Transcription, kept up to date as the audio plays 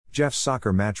Jeff's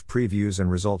Soccer Match Previews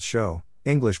and Results Show,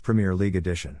 English Premier League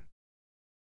Edition.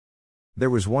 There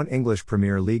was one English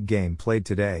Premier League game played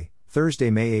today, Thursday,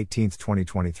 May 18,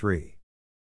 2023.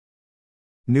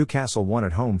 Newcastle won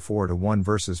at home 4-1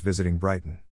 versus visiting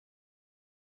Brighton.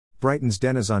 Brighton's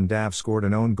Denizhan Dav scored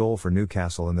an own goal for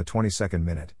Newcastle in the 22nd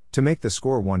minute, to make the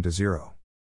score 1-0.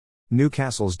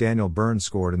 Newcastle's Daniel Burns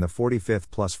scored in the 45th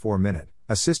 +4 minute,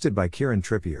 assisted by Kieran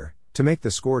Trippier, to make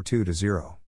the score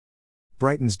 2-0.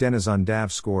 Brighton's Denizhan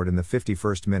Dav scored in the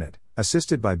 51st minute,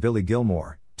 assisted by Billy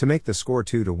Gilmour, to make the score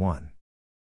 2-1.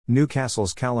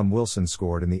 Newcastle's Callum Wilson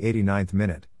scored in the 89th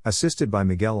minute, assisted by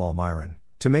Miguel Almiron,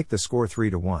 to make the score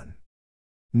 3-1.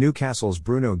 Newcastle's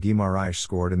Bruno Guimaraes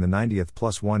scored in the 90th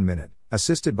 +1 minute,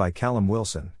 assisted by Callum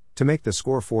Wilson, to make the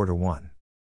score 4-1.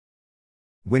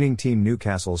 Winning team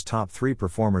Newcastle's top three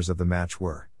performers of the match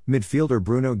were midfielder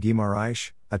Bruno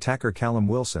Guimaraes, attacker Callum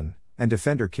Wilson, and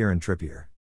defender Kieran Trippier.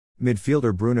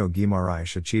 Midfielder Bruno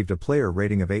Guimaraes achieved a player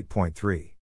rating of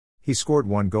 8.3. He scored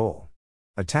one goal.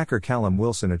 Attacker Callum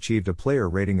Wilson achieved a player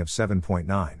rating of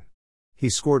 7.9. He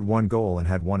scored one goal and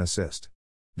had one assist.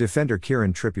 Defender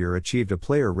Kieran Trippier achieved a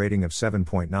player rating of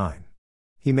 7.9.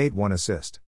 He made one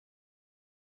assist.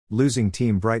 Losing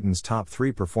team Brighton's top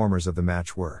three performers of the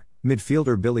match were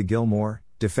midfielder Billy Gilmour,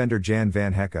 defender Jan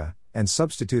van Hecke, and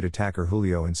substitute attacker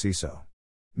Julio Enciso.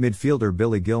 Midfielder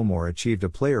Billy Gilmour achieved a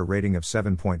player rating of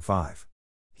 7.5.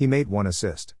 He made one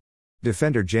assist.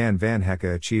 Defender Jan van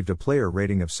Hecke achieved a player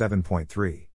rating of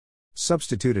 7.3.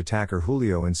 Substitute attacker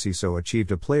Julio Enciso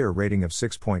achieved a player rating of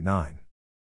 6.9.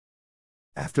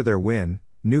 After their win,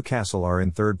 Newcastle are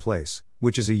in third place,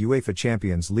 which is a UEFA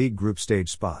Champions League group stage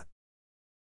spot.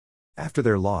 After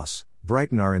their loss,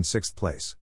 Brighton are in sixth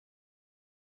place.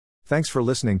 Thanks for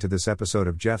listening to this episode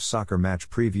of Jeff's Soccer Match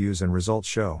Previews and Results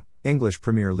Show, English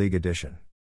Premier League Edition.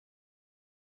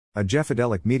 A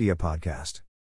Jeffadelic Media Podcast.